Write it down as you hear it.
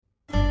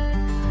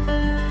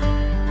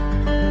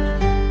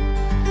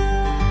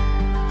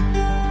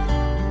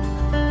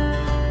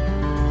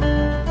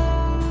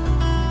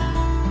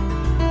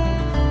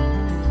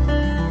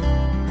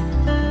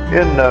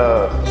In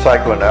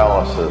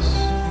psychoanalysis,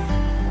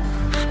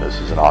 this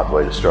is an odd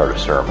way to start a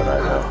sermon, I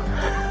know.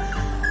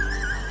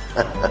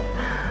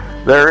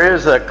 There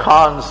is a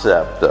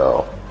concept,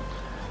 though,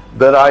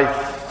 that I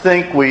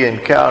think we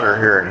encounter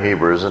here in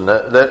Hebrews, and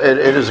that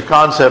it is a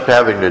concept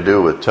having to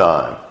do with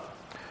time.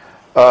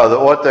 That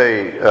what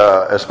they,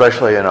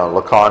 especially in a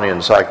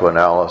Lacanian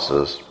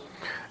psychoanalysis,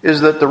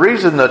 is that the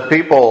reason that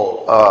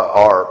people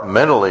are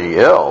mentally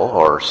ill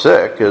or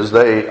sick is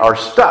they are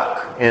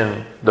stuck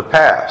in the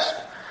past.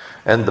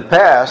 And the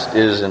past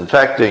is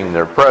infecting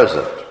their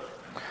present.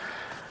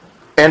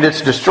 And it's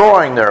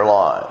destroying their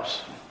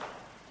lives.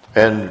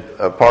 And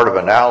a part of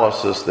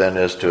analysis then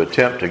is to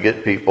attempt to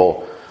get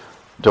people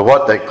to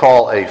what they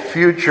call a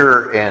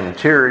future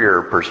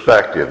anterior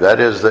perspective. That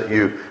is, that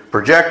you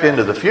project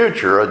into the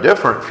future a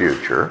different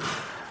future,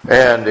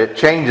 and it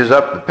changes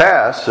up the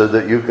past so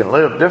that you can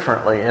live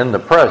differently in the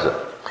present.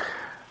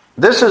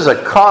 This is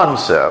a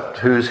concept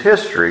whose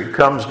history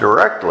comes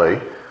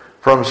directly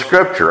from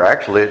Scripture.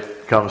 Actually, it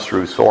comes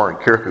through Soren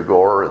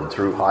Kierkegaard and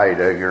through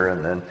Heidegger,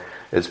 and then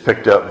it's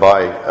picked up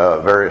by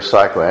various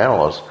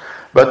psychoanalysts.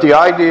 But the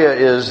idea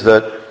is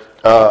that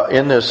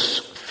in this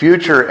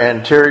future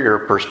anterior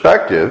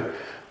perspective,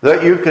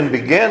 that you can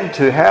begin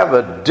to have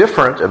a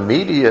different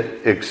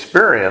immediate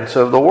experience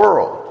of the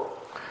world.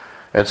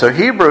 And so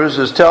Hebrews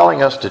is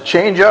telling us to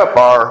change up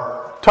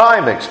our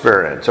time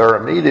experience, our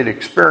immediate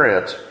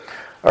experience,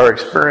 our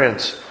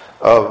experience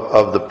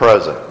of the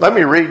present. Let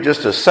me read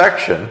just a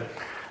section.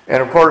 And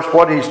of course,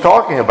 what he's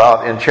talking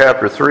about in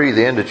chapter 3,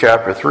 the end of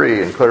chapter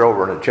 3, and clear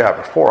over into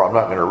chapter 4, I'm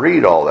not going to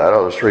read all that,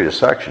 I'll just read a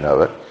section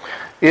of it,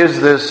 is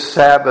this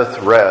Sabbath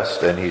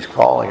rest, and he's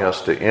calling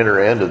us to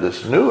enter into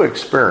this new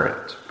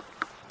experience.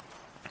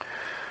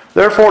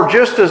 Therefore,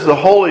 just as the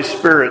Holy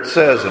Spirit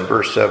says in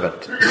verse 7,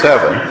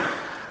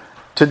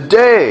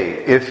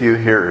 today, if you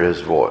hear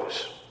his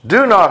voice,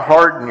 do not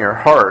harden your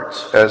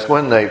hearts as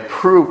when they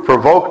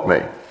provoked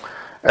me,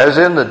 as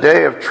in the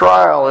day of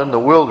trial in the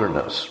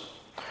wilderness,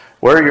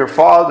 where your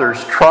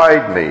fathers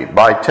tried me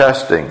by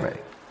testing me,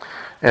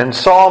 and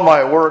saw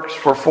my works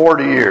for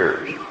 40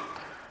 years.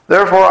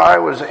 Therefore I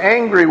was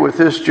angry with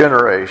this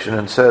generation,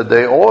 and said,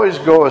 they always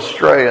go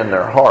astray in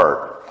their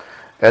heart,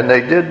 and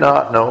they did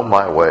not know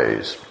my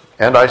ways.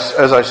 And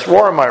as I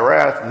swore in my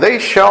wrath, they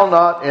shall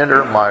not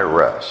enter my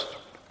rest.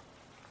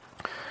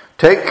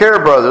 Take care,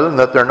 brethren,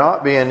 that there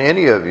not be in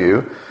any of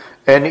you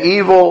an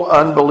evil,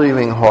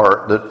 unbelieving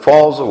heart that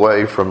falls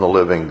away from the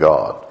living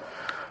God.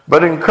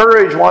 But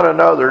encourage one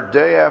another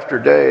day after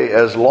day,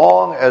 as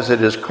long as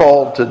it is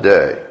called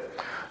today,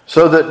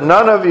 so that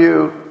none of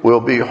you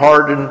will be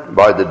hardened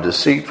by the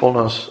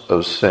deceitfulness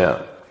of sin.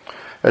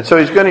 And so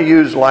he's going to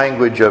use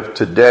language of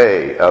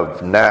today,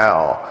 of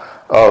now,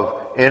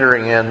 of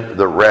entering in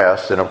the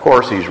rest. And of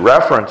course he's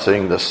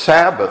referencing the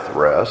Sabbath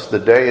rest, the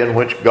day in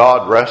which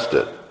God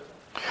rested.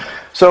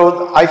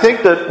 So I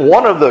think that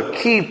one of the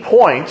key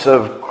points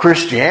of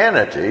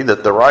Christianity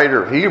that the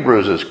writer of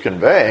Hebrews is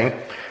conveying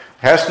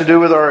has to do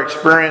with our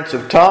experience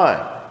of time.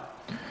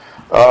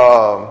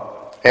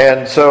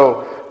 And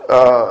so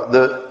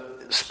the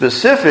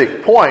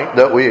specific point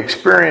that we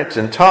experience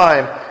in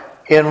time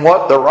in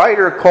what the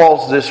writer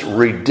calls this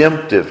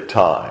redemptive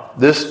time,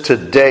 this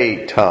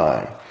today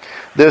time,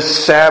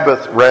 this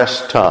Sabbath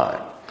rest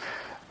time.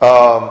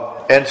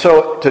 And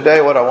so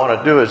today what I want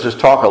to do is just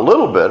talk a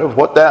little bit of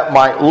what that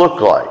might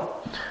look like.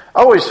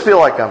 I always feel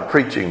like I'm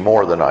preaching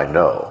more than I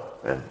know,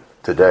 and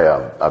today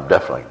I'm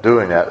definitely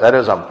doing that. That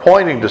is, I'm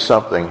pointing to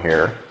something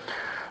here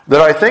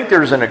that I think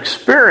there's an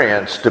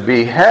experience to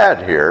be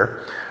had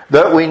here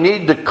that we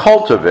need to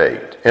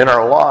cultivate in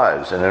our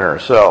lives and in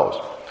ourselves.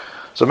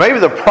 So maybe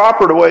the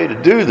proper way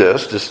to do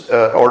this,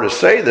 or to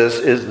say this,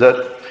 is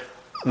that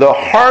the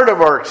heart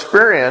of our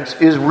experience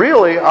is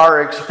really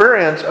our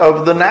experience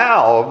of the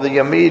now, of the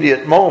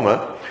immediate moment.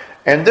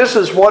 And this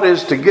is what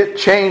is to get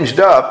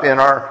changed up in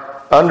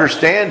our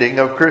understanding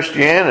of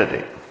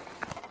Christianity.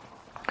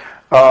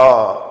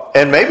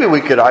 And maybe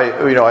we could,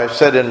 I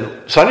said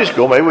in Sunday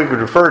school, maybe we could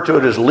refer to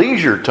it as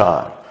leisure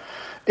time.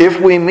 If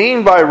we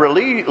mean by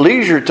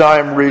leisure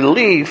time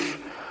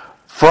relief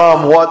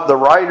from what the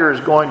writer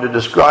is going to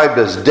describe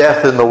as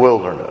death in the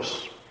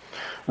wilderness,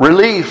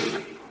 relief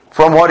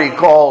from what he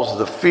calls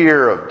the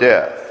fear of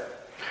death,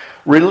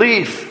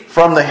 relief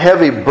from the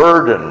heavy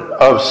burden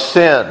of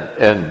sin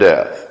and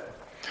death.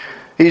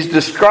 He's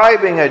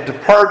describing a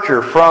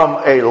departure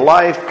from a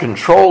life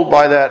controlled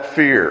by that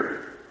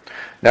fear.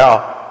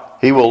 Now,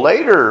 he will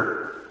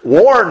later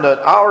warn that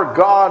our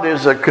God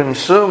is a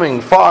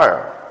consuming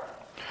fire.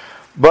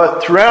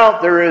 But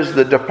throughout there is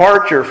the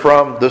departure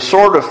from the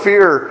sort of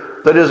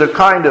fear that is a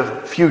kind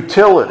of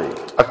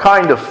futility, a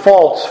kind of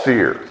false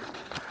fear,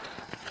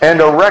 and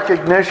a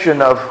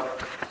recognition of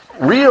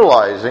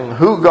realizing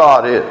who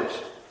God is.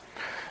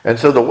 And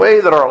so the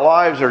way that our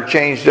lives are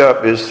changed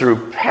up is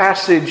through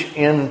passage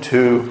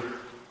into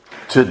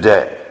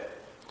today.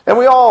 And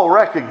we all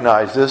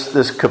recognize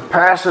this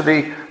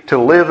capacity to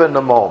live in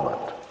the moment.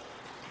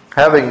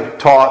 Having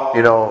taught,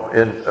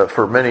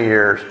 for many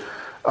years,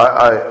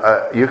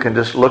 You can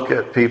just look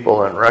at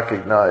people and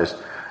recognize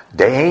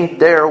they ain't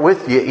there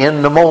with you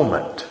in the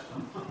moment.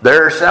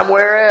 They're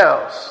somewhere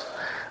else.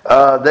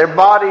 Their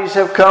bodies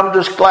have come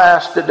to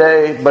class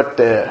today, but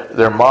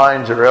their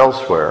minds are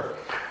elsewhere.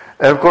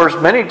 And of course,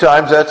 many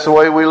times that's the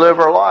way we live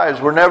our lives.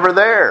 We're never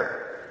there.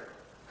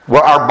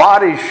 Well, our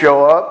bodies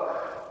show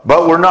up,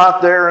 but we're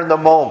not there in the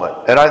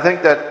moment. And I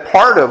think that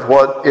part of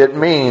what it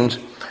means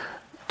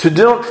to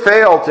don't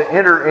fail to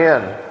enter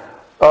in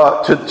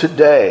to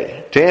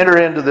today, to enter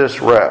into this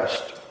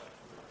rest.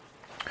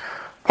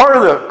 Part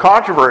of the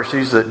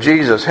controversies that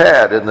Jesus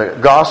had in the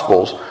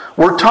Gospels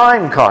were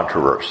time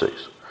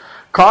controversies.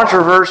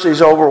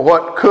 Controversies over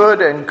what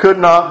could and could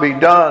not be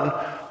done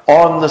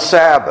on the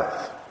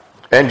Sabbath.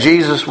 And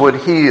Jesus would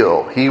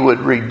heal, He would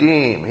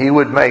redeem, He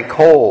would make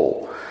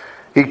whole.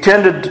 He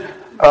tended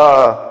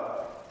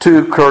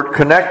to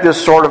connect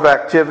this sort of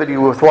activity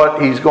with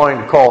what He's going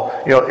to call,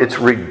 it's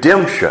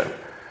redemption.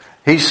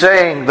 He's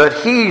saying that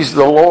He's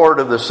the Lord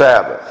of the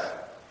Sabbath.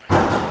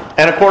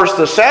 And of course,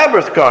 the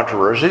Sabbath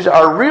controversies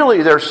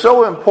they're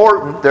so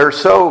important, they're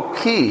so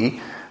key,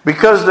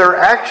 because they're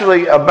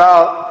actually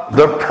about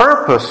the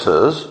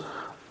purposes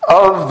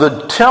of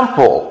the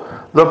temple.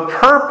 The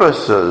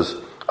purposes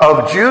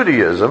of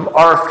Judaism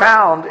are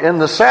found in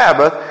the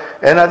Sabbath,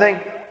 and I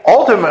think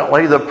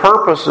ultimately the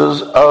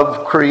purposes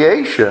of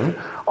creation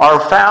are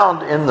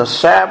found in the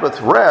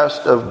Sabbath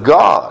rest of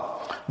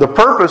God. The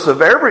purpose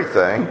of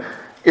everything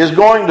is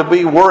going to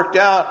be worked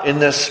out in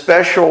this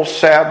special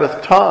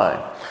Sabbath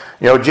time.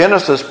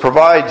 Genesis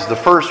provides the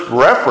first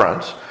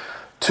reference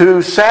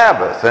to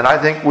Sabbath, and I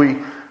think we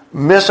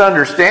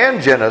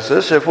misunderstand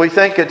Genesis if we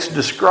think it's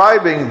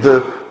describing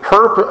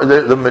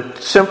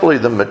simply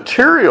the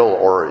material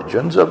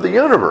origins of the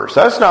universe.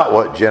 That's not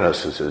what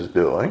Genesis is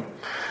doing.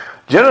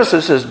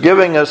 Genesis is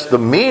giving us the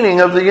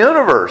meaning of the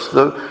universe,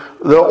 the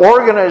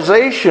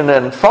organization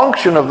and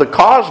function of the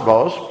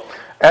cosmos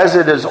as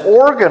it is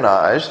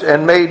organized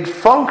and made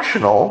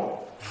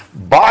functional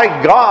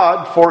by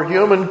God for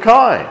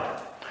humankind.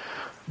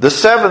 The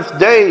seventh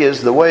day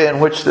is the way in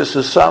which this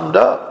is summed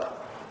up.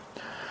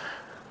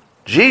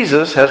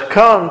 Jesus has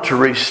come to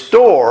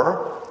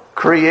restore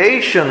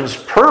creation's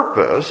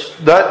purpose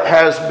that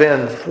has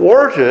been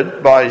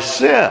thwarted by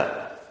sin.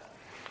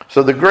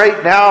 So the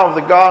great now of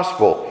the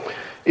gospel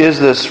is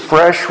this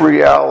fresh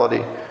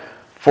reality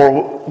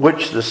for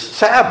which the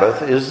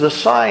Sabbath is the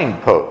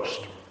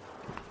signpost.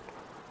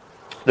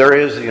 There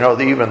is,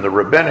 even the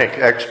rabbinic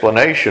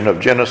explanation of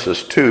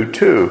Genesis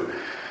 2:2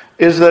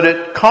 is that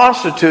it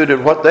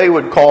constituted what they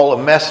would call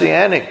a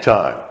messianic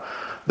time.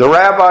 The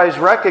rabbis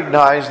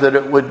recognized that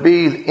it would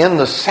be in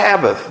the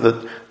Sabbath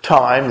the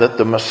time that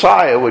the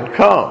Messiah would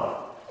come.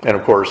 And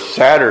of course,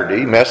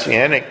 Saturday,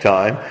 messianic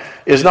time,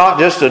 is not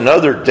just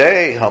another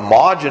day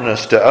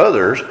homogeneous to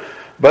others,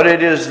 but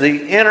it is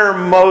the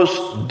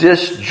innermost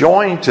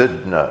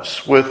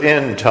disjointedness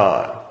within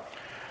time,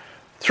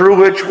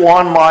 through which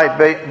one might,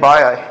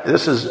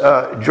 this is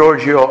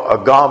Giorgio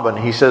Agamben,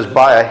 he says,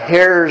 by a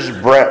hair's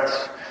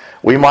breadth,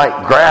 we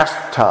might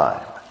grasp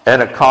time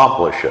and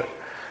accomplish it.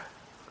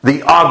 The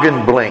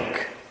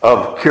Augenblick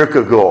of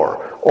Kierkegaard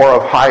or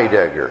of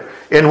Heidegger,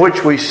 in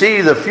which we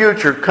see the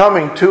future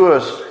coming to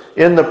us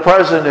in the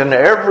present and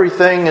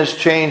everything is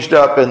changed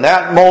up. In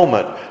that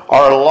moment,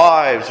 our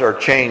lives are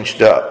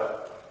changed up.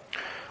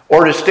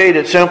 Or to state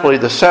it simply,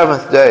 the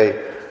seventh day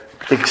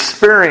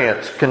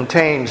experience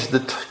contains the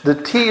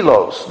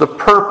telos, the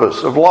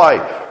purpose of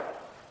life.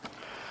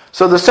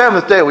 So the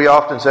seventh day, we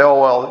often say,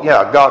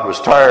 God was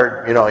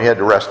tired, he had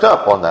to rest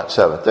up on that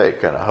seventh day,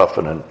 kind of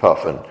huffing and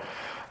puffing.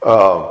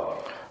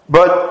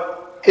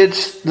 But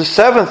it's the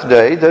seventh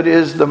day that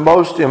is the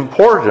most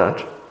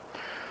important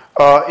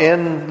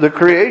in the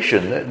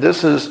creation.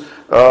 This is,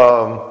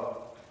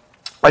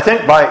 I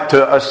think,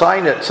 to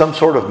assign it some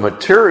sort of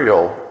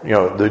material,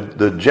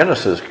 the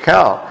Genesis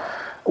account,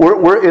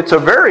 it's a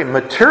very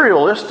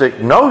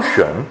materialistic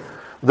notion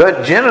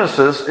that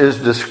Genesis is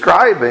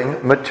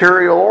describing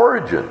material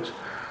origins.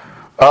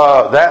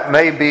 That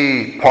may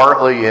be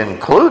partly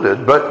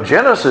included, but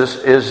Genesis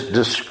is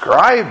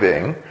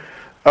describing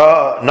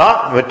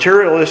not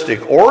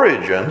materialistic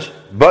origins,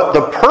 but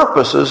the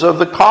purposes of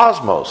the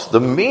cosmos, the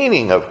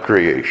meaning of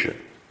creation.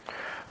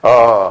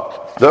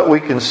 That we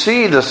can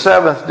see the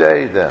seventh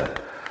day then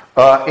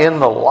in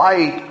the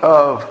light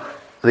of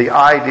the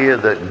idea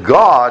that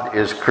God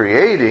is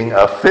creating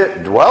a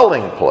fit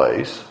dwelling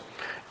place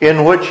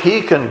in which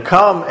He can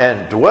come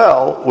and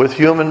dwell with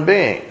human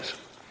beings.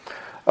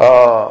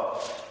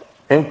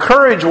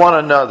 Encourage one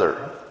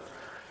another.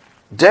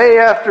 Day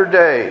after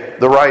day,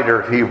 the writer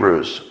of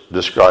Hebrews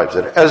describes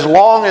it, as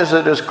long as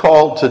it is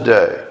called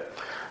today,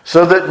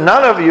 so that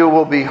none of you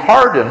will be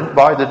hardened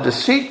by the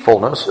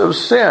deceitfulness of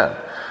sin.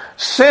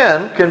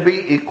 Sin can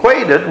be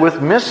equated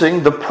with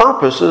missing the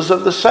purposes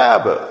of the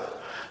Sabbath.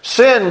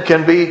 Sin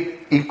can be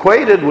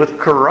equated with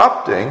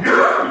corrupting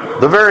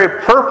the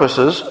very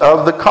purposes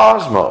of the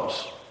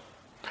cosmos.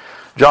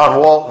 John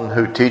Walton,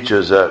 who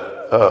teaches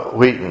at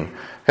Wheaton,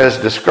 has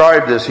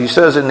described this. He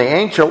says, in the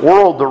ancient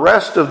world, the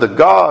rest of the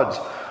gods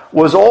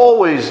was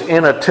always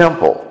in a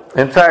temple.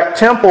 In fact,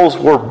 temples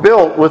were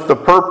built with the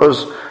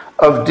purpose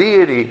of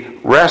deity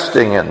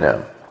resting in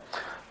them.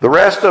 The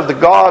rest of the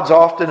gods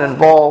often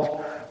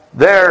involved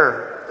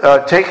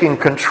their taking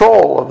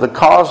control of the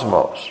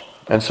cosmos.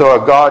 And so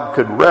a god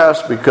could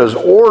rest because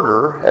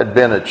order had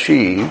been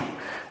achieved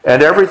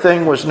and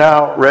everything was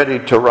now ready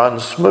to run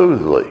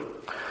smoothly.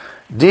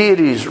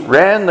 Deities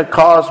ran the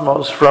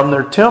cosmos from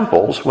their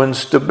temples when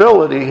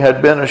stability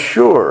had been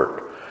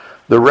assured.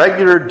 The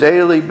regular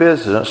daily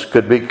business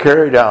could be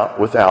carried out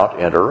without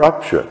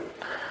interruption.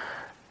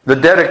 The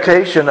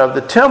dedication of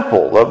the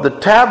temple, of the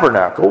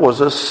tabernacle,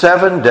 was a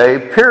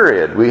 7-day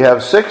period. We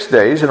have 6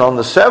 days, and on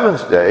the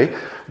 7th day,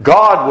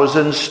 God was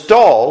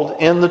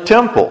installed in the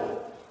temple.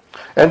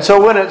 And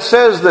so when it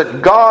says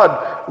that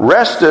God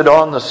rested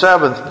on the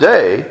 7th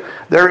day,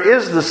 there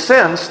is the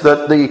sense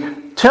that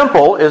the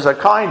temple is a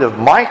kind of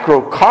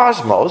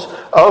microcosmos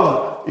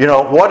of,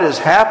 what is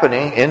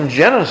happening in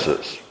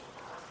Genesis.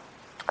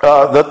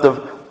 That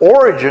the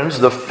origins,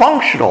 the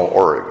functional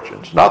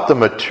origins, not the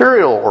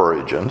material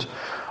origins,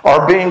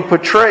 are being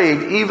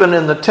portrayed even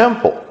in the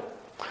temple.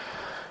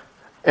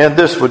 And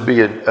this would be,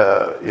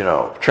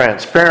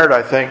 transparent,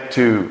 I think,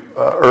 to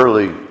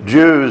early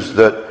Jews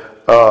that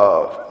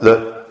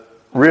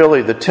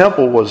really the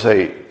temple was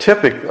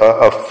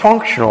a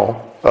functional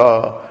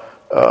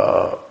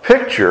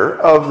picture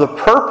of the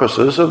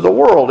purposes of the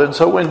world. And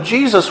so when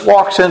Jesus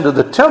walks into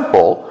the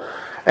temple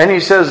and he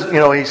says,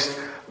 he's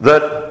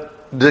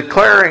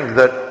declaring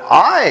that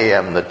I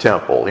am the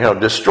temple,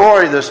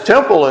 destroy this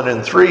temple and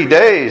in 3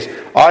 days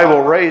I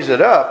will raise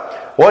it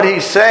up. What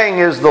he's saying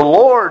is the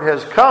Lord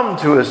has come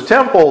to his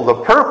temple.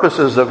 The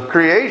purposes of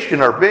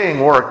creation are being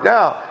worked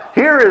out.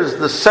 Here is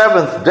the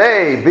 7th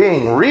day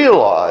being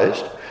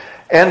realized,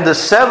 and the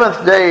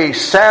 7th day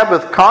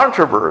Sabbath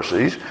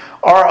controversies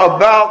are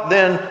about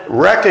then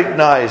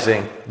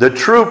recognizing the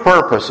true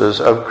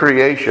purposes of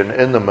creation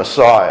in the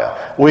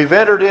Messiah. We've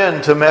entered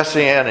into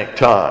Messianic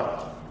time.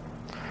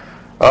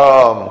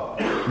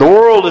 The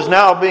world is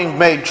now being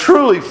made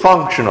truly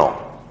functional.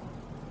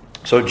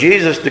 So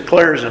Jesus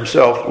declares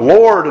himself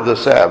Lord of the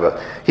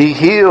Sabbath. He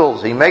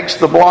heals. He makes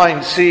the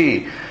blind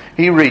see.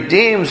 He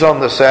redeems on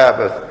the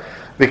Sabbath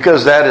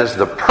because that is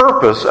the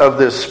purpose of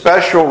this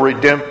special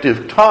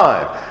redemptive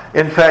time.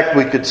 In fact,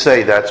 we could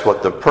say that's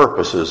what the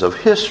purposes of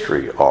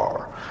history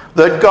are.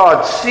 That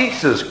God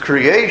ceases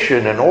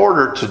creation in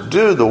order to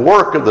do the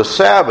work of the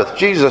Sabbath.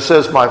 Jesus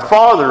says, my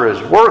Father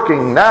is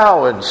working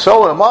now and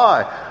so am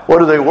I. What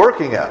are they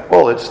working at?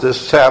 Well, it's this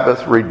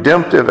Sabbath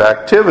redemptive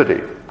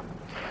activity.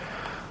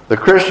 The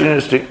Christian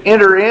is to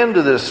enter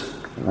into this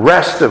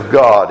rest of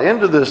God,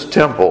 into this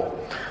temple.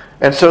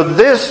 And so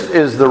this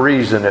is the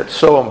reason it's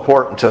so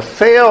important. To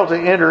fail to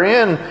enter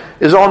in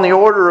is on the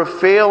order of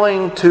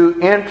failing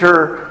to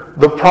enter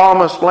the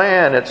promised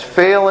land. It's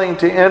failing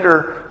to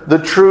enter the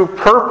true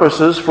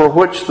purposes for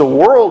which the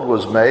world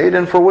was made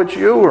and for which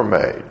you were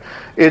made.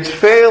 It's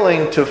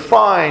failing to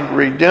find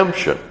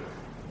redemption.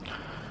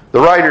 The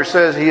writer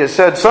says he has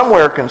said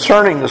somewhere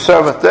concerning the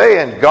 7th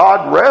day, and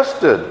God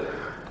rested.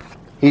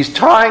 He's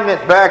tying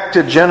it back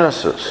to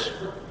Genesis.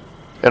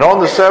 And on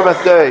the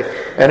 7th day,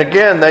 and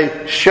again,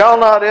 they shall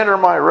not enter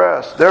my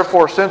rest.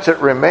 Therefore, since it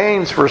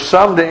remains for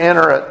some to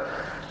enter it,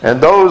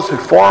 and those who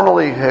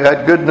formerly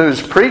had good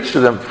news preached to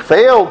them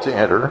failed to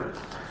enter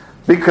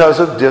because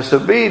of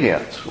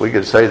disobedience. We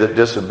could say that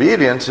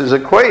disobedience is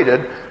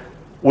equated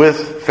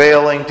with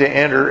failing to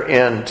enter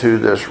into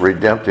this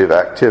redemptive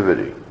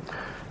activity.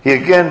 He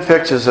again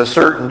fixes a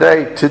certain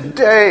day,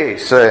 today,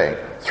 saying,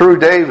 through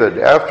David,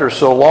 after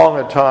so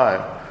long a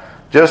time,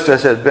 just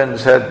as had been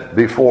said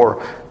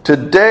before,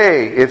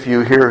 today, if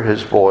you hear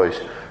his voice,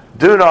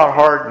 do not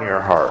harden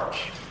your hearts.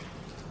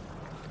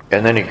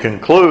 And then he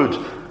concludes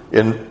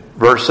in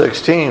verse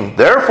 16,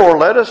 therefore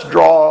let us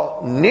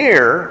draw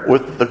near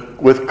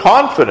with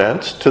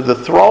confidence to the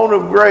throne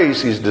of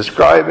grace. He's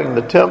describing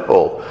the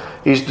temple.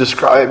 He's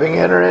describing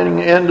entering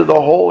into the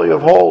Holy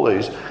of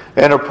Holies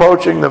and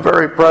approaching the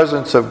very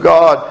presence of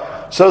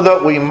God so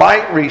that we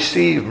might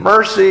receive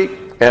mercy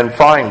and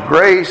find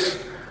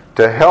grace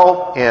to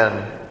help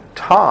in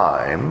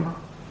time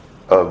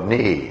of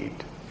need.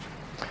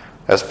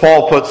 As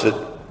Paul puts it,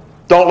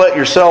 don't let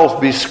yourselves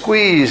be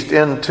squeezed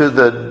into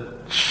the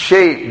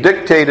shape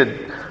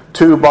dictated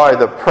to by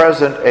the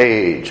present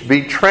age.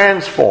 Be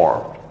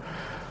transformed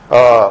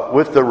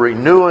with the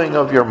renewing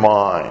of your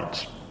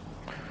minds.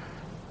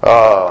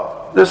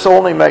 This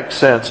only makes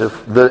sense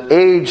if the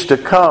age to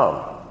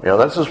come,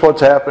 this is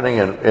what's happening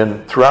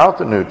in throughout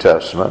the New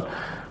Testament.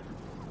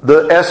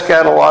 The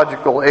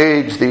eschatological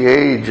age, the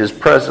age is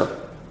present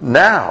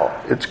now.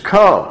 It's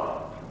come.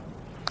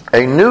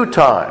 A new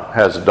time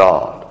has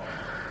dawned.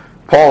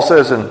 Paul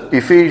says in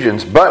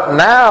Ephesians, but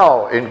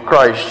now in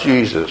Christ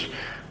Jesus,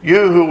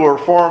 you who were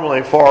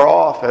formerly far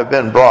off have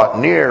been brought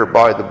near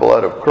by the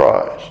blood of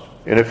Christ.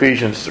 In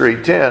Ephesians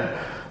 3:10,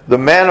 the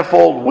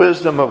manifold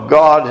wisdom of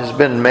God has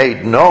been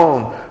made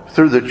known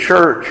through the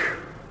church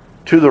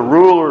to the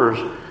rulers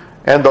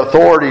and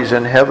authorities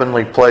in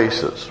heavenly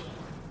places.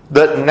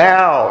 That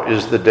now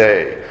is the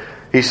day.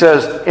 He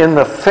says, in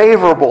the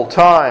favorable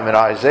time in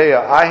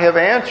Isaiah, I have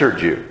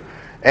answered you.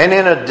 And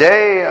in a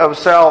day of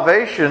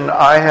salvation,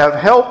 I have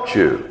helped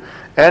you.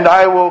 And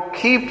I will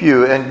keep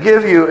you and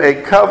give you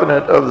a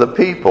covenant of the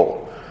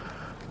people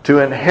to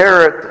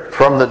inherit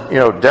from the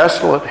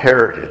desolate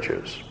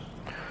heritages.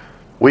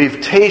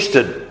 We've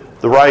tasted,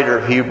 the writer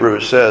of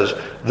Hebrews says,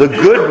 the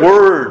good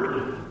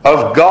word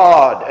of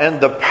God and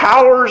the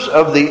powers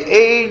of the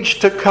age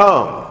to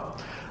come.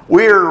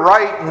 We are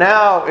right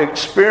now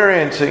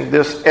experiencing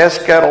this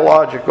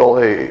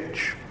eschatological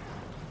age.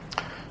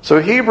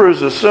 So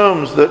Hebrews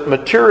assumes that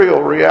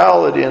material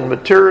reality and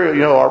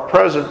material, our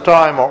present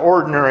time, our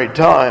ordinary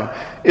time,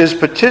 is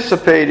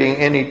participating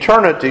in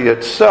eternity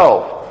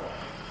itself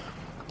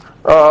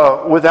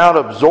without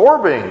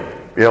absorbing.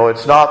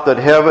 It's not that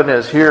heaven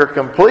is here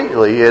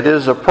completely. It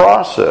is a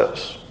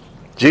process.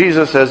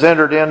 Jesus has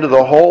entered into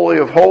the Holy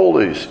of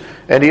Holies,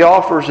 and He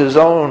offers His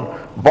own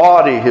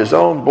body, His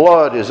own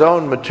blood, His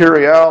own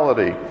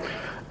materiality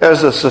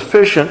as a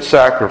sufficient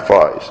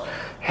sacrifice.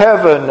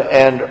 Heaven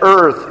and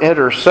earth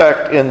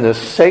intersect in this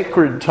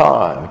sacred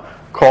time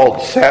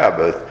called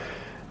Sabbath,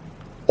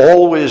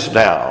 always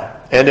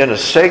now, and in a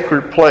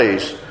sacred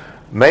place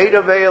made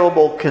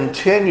available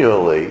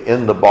continually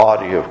in the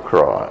body of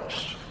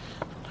Christ.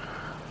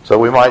 So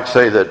we might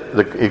say that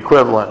the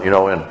equivalent,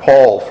 in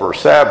Paul for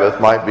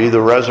Sabbath might be the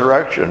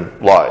resurrection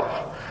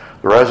life.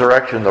 The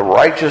resurrection, the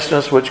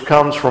righteousness which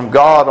comes from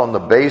God on the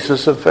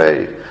basis of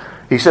faith.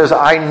 He says,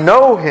 I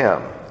know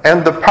Him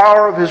and the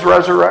power of His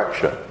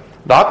resurrection.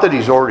 Not that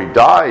He's already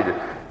died,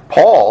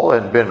 Paul,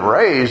 and been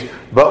raised,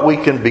 but we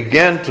can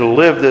begin to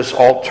live this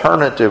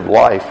alternative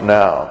life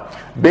now,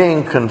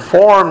 being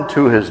conformed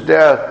to His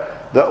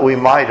death that we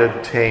might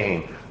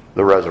obtain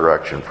the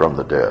resurrection from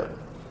the dead.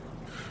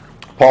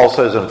 Paul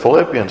says in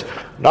Philippians,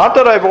 not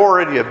that I've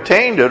already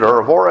obtained it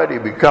or have already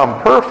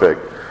become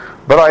perfect,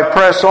 but I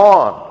press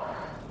on.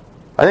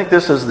 I think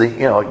this is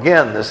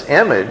again, this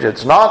image.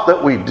 It's not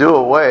that we do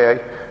away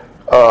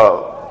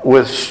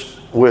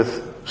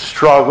with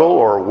struggle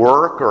or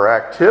work or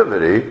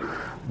activity,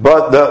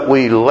 but that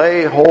we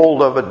lay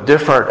hold of a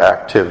different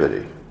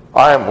activity.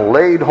 I am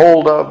laid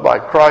hold of by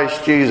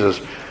Christ Jesus.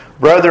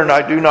 Brethren,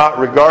 I do not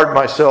regard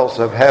myself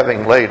as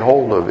having laid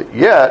hold of it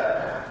yet,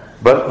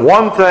 but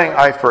one thing,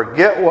 I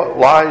forget what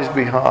lies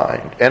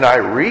behind, and I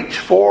reach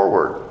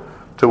forward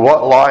to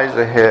what lies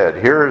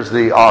ahead. Here is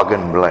the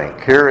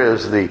Augenblick. Here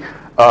is the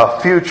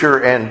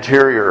future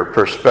anterior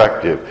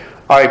perspective.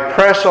 I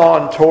press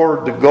on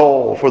toward the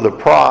goal for the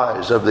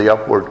prize of the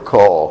upward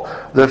call.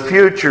 The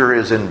future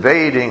is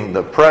invading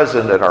the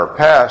present, and our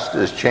past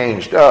is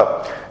changed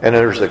up, and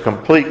there's a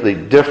completely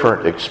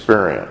different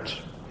experience.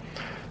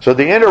 So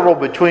the interval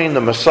between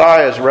the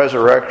Messiah's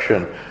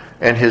resurrection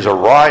and His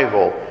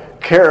arrival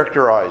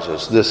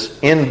characterizes this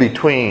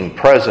in-between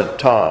present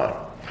time.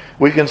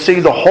 We can see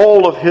the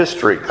whole of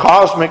history,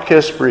 cosmic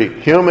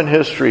history, human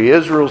history,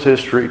 Israel's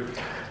history,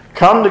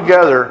 come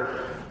together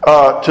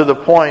to the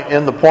point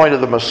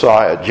of the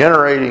Messiah,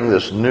 generating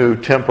this new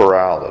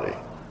temporality.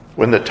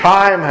 When the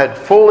time had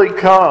fully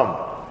come,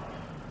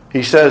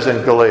 he says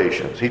in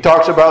Galatians, he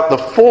talks about the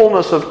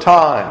fullness of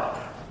time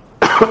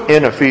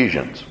in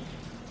Ephesians.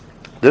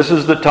 This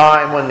is the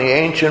time when the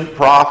ancient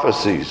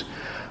prophecies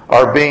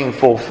are being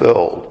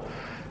fulfilled.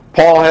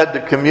 Paul had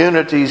the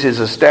communities he's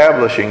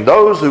establishing,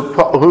 those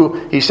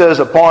who he says,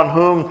 upon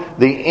whom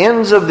the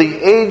ends of the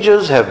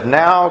ages have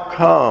now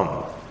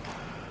come.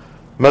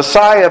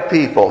 Messiah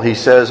people, he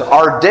says,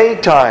 are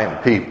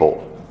daytime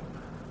people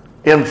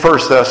in 1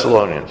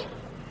 Thessalonians.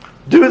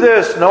 Do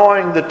this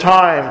knowing the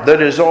time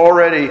that is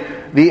already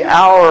the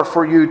hour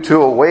for you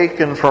to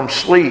awaken from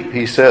sleep,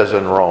 he says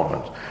in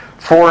Romans.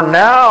 For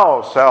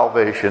now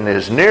salvation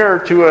is nearer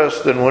to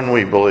us than when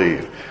we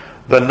believe.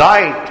 The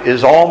night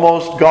is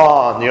almost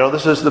gone.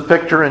 This is the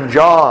picture in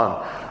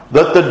John,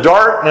 that the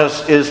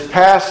darkness is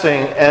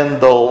passing and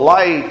the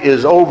light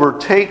is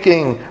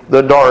overtaking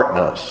the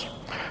darkness.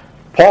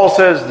 Paul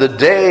says the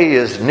day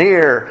is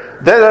near.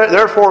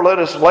 Therefore let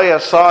us lay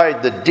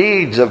aside the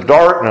deeds of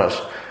darkness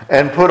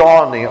and put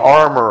on the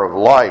armor of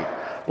light.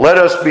 Let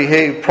us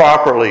behave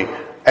properly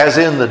as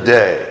in the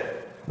day.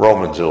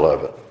 Romans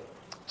 11.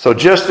 So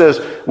just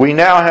as we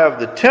now have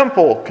the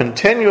temple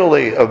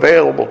continually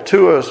available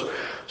to us,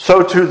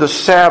 so too the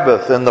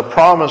Sabbath and the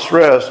promised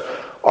rest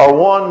are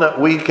one that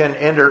we can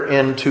enter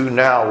into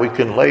now. We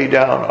can lay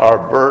down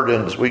our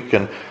burdens. We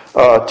can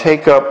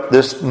take up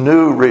this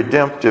new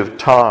redemptive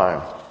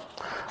time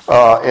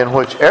in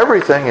which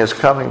everything is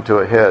coming to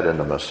a head in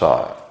the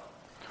Messiah.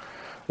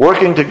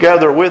 Working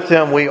together with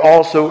Him, we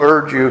also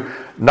urge you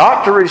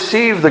not to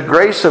receive the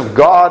grace of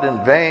God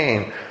in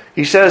vain.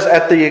 He says,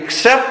 at the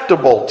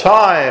acceptable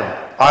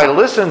time I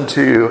listened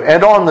to you,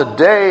 and on the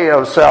day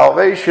of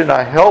salvation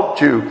I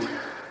helped you.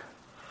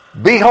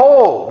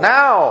 Behold,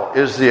 now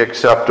is the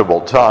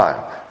acceptable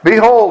time.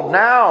 Behold,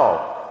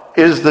 now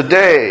is the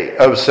day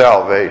of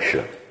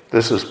salvation.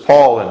 This is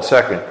Paul in 2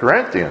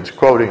 Corinthians,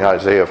 quoting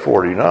Isaiah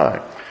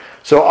 49.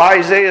 So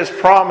Isaiah's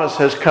promise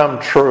has come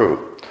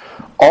true.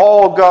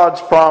 All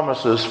God's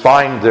promises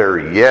find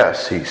their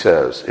yes, he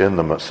says, in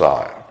the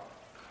Messiah.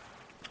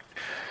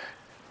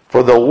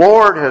 For the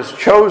Lord has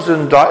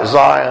chosen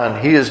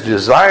Zion. He has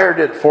desired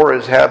it for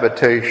his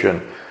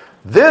habitation.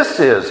 This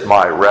is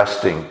my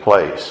resting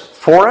place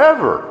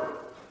forever.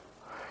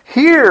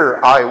 Here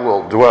I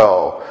will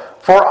dwell,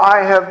 for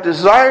I have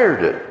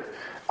desired it.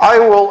 I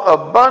will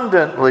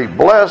abundantly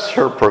bless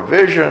her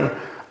provision.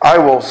 I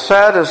will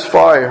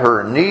satisfy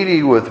her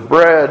needy with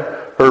bread.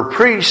 Her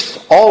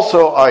priests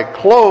also I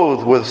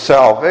clothe with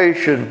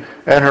salvation,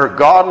 and her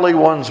godly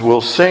ones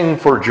will sing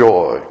for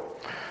joy.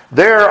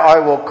 There I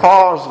will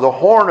cause the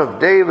horn of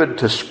David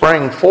to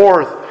spring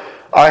forth.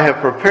 I have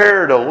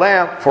prepared a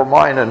lamp for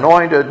mine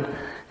anointed.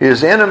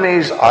 His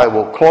enemies I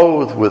will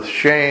clothe with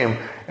shame.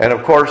 And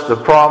of course the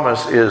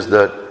promise is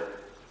that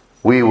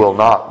we will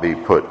not be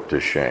put to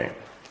shame.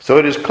 So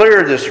it is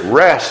clear this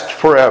rest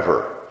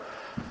forever.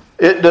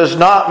 It does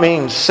not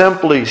mean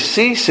simply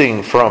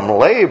ceasing from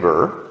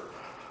labor,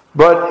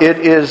 but it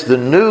is the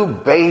new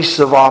base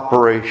of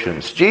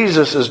operations.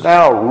 Jesus is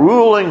now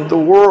ruling the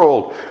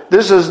world.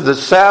 This is the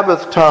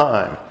Sabbath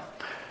time.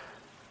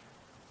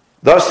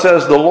 Thus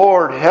says the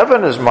Lord,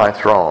 heaven is my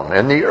throne,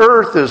 and the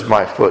earth is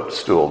my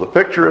footstool. The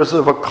picture is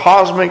of a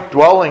cosmic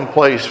dwelling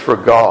place for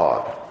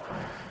God.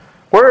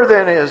 Where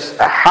then is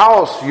a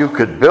house you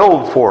could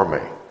build for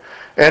me?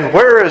 And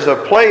where is a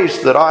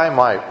place that I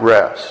might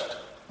rest?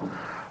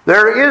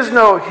 There is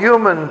no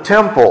human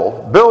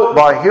temple built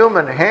by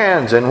human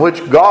hands in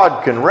which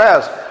God can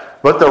rest.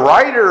 But the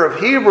writer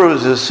of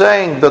Hebrews is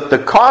saying that the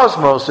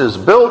cosmos is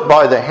built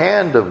by the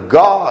hand of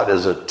God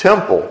as a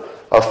temple,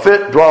 a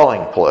fit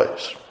dwelling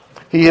place.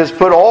 He has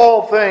put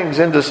all things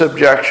into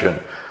subjection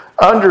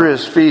under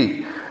his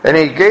feet, and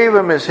he gave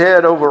him his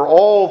head over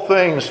all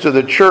things to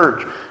the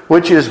church,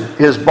 which is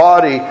his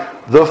body,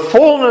 the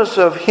fullness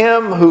of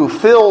him who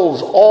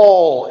fills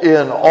all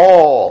in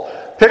all.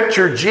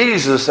 Picture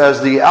Jesus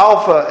as the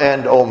Alpha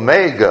and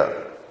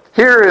Omega.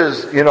 Here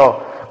is,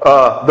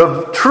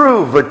 the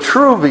true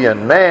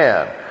Vitruvian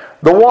man,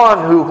 the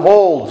one who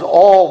holds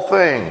all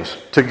things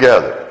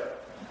together.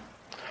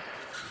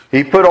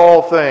 He put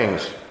all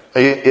things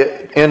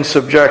in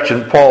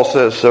subjection, Paul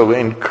says. So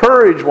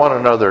encourage one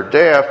another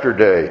day after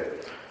day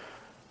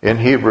in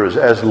Hebrews,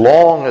 as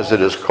long as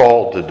it is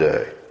called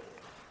today.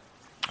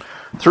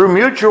 Through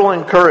mutual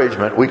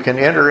encouragement, we can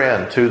enter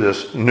into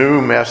this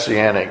new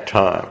messianic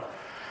time.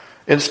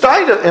 In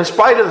spite of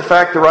the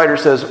fact the writer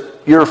says,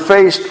 you're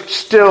faced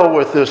still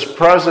with this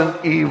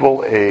present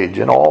evil age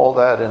and all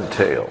that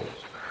entails.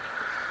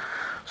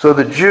 So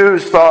the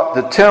Jews thought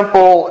the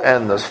temple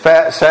and the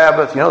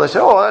Sabbath, they say,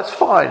 oh, that's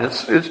fine.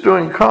 It's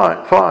doing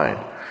fine.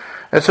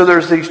 And so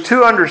there's these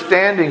two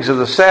understandings of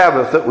the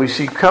Sabbath that we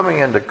see coming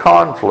into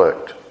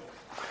conflict.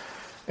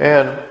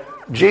 And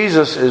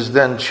Jesus is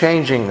then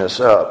changing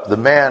this up. The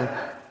man,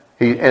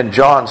 and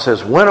John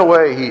says, went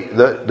away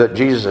that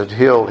Jesus had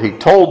healed. He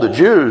told the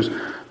Jews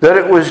that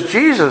it was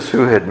Jesus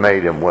who had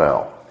made him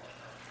well.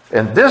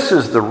 And this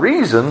is the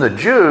reason the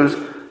Jews,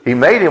 he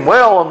made him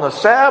well on the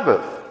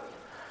Sabbath.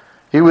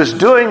 He was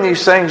doing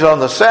these things on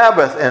the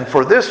Sabbath, and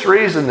for this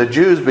reason the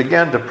Jews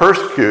began to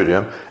persecute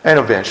him and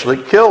eventually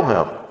kill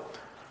him.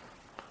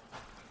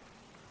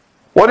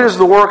 What is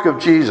the work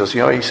of Jesus?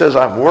 He says,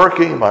 I'm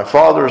working, my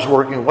Father is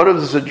working. What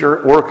is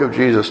the work of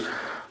Jesus?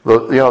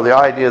 The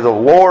idea the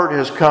Lord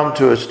has come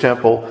to his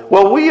temple.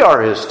 Well, we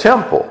are his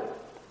temple.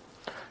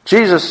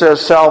 Jesus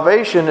says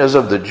salvation is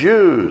of the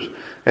Jews,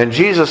 and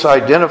Jesus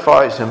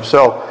identifies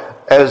himself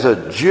as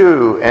a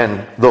Jew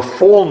and the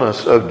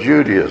fullness of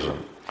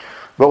Judaism.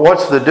 But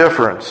what's the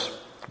difference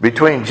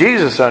between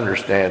Jesus'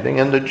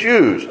 understanding and the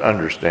Jews'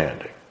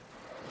 understanding?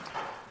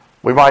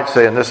 We might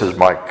say, and this is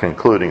my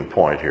concluding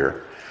point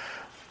here,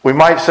 we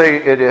might say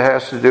it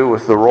has to do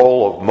with the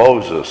role of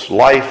Moses,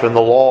 life in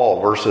the law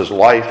versus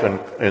life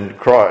in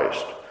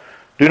Christ.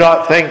 Do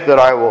not think that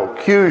I will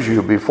accuse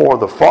you before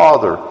the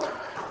Father.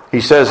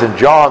 He says in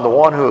John, the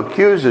one who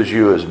accuses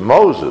you is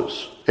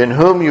Moses, in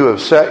whom you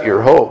have set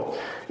your hope.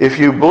 If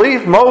you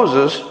believe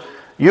Moses,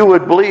 you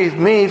would believe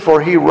me,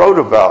 for he wrote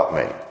about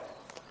me.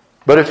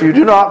 But if you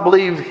do not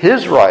believe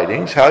his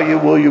writings, how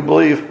will you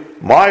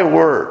believe my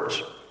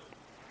words?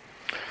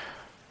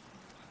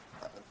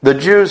 The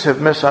Jews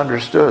have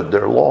misunderstood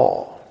their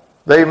law.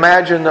 They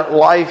imagine that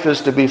life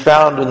is to be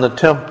found in the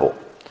temple.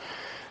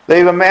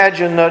 They've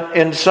imagined that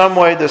in some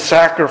way the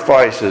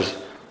sacrifices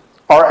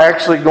are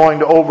actually going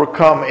to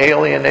overcome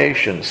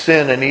alienation,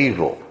 sin, and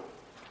evil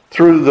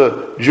through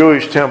the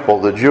Jewish temple,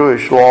 the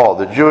Jewish law,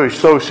 the Jewish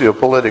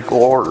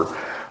socio-political order.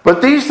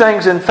 But these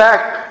things, in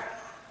fact,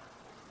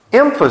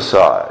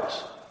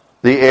 emphasize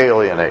the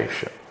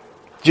alienation.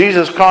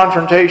 Jesus'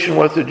 confrontation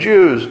with the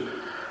Jews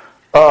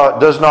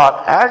does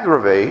not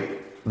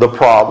aggravate the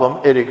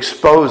problem, it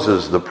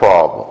exposes the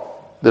problem.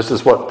 This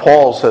is what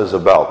Paul says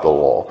about the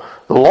law.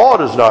 The law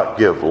does not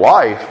give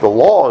life, the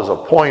law is a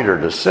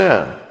pointer to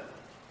sin.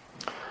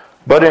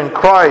 But in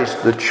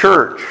Christ, the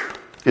church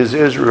is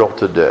Israel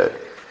today.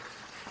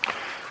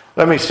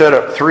 Let me set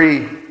up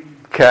three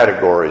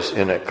categories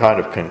in a kind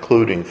of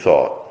concluding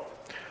thought.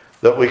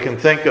 that we can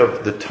think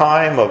of the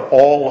time of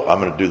all. I'm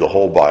going to do the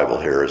whole Bible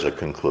here as a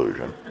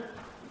conclusion.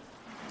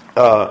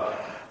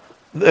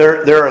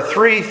 There are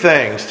three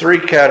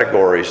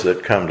categories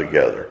that come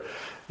together.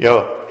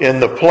 In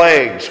the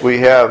plagues, we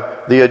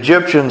have the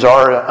Egyptians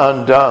are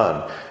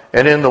undone.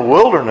 And in the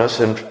wilderness,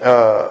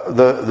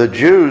 the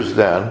Jews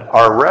then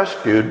are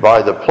rescued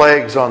by the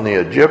plagues on the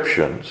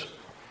Egyptians.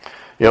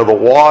 The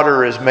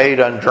water is made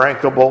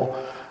undrinkable,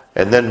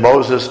 and then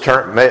Moses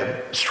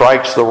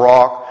strikes the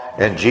rock,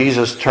 and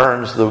Jesus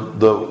turns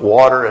the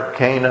water at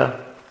Cana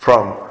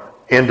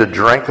into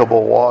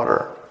drinkable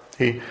water.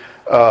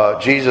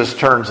 Jesus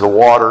turns the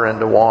water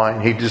into wine.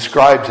 He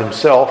describes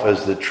himself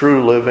as the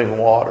true living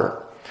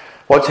water.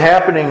 What's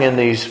happening in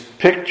these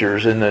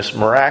pictures, in this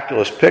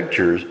miraculous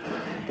pictures,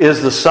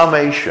 is the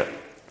summation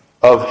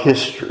of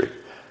history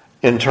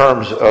in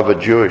terms of a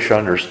Jewish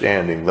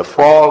understanding. The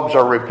frogs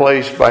are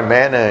replaced by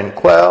manna and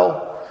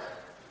quail,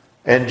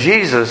 and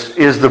Jesus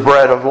is the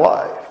bread of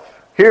life.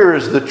 Here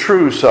is the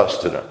true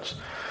sustenance.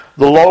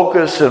 The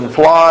locusts and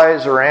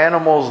flies are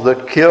animals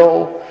that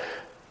kill.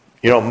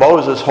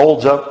 Moses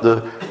holds up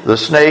the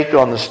snake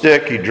on the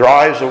stick. He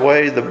drives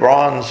away the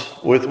bronze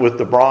with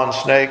the bronze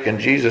snake, and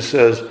Jesus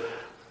says,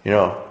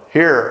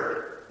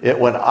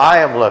 when I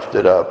am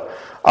lifted up,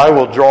 I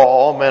will draw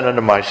all men unto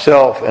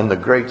myself, and the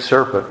great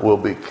serpent will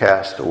be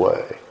cast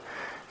away.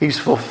 He's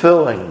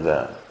fulfilling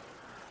then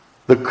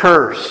the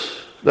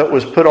curse that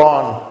was put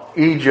on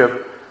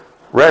Egypt,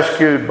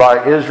 rescued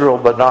by Israel,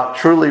 but not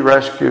truly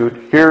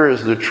rescued. Here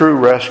is the true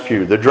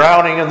rescue. The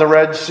drowning in the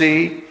Red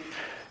Sea.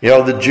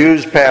 The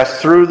Jews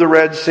passed through the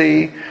Red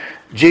Sea.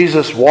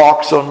 Jesus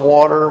walks on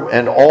water,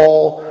 and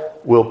all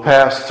will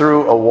pass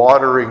through a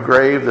watery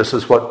grave. This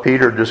is what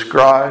Peter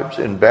describes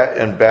in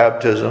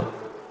baptism.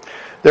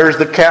 There's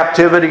the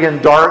captivity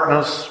in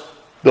darkness,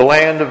 the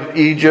land of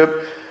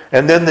Egypt,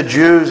 and then the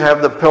Jews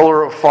have the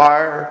pillar of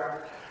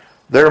fire.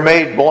 They're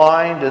made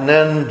blind, and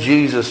then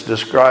Jesus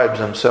describes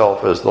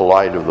himself as the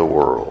light of the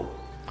world.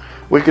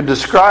 We could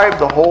describe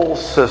the whole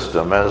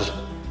system as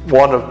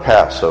one of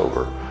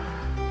Passover.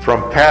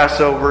 From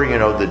Passover,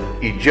 the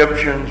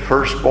Egyptians,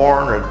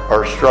 firstborn,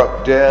 are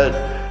struck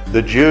dead.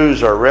 The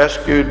Jews are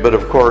rescued, but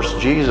of course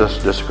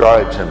Jesus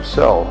describes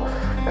himself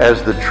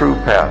as the true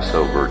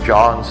Passover.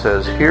 John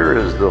says, "Here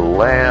is the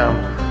Lamb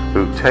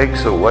who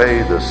takes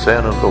away the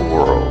sin of the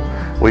world."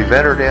 We've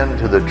entered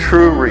into the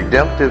true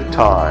redemptive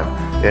time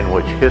in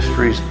which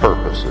history's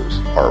purposes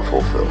are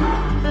fulfilled.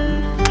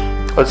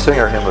 Let's sing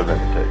our hymn of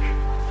invitation.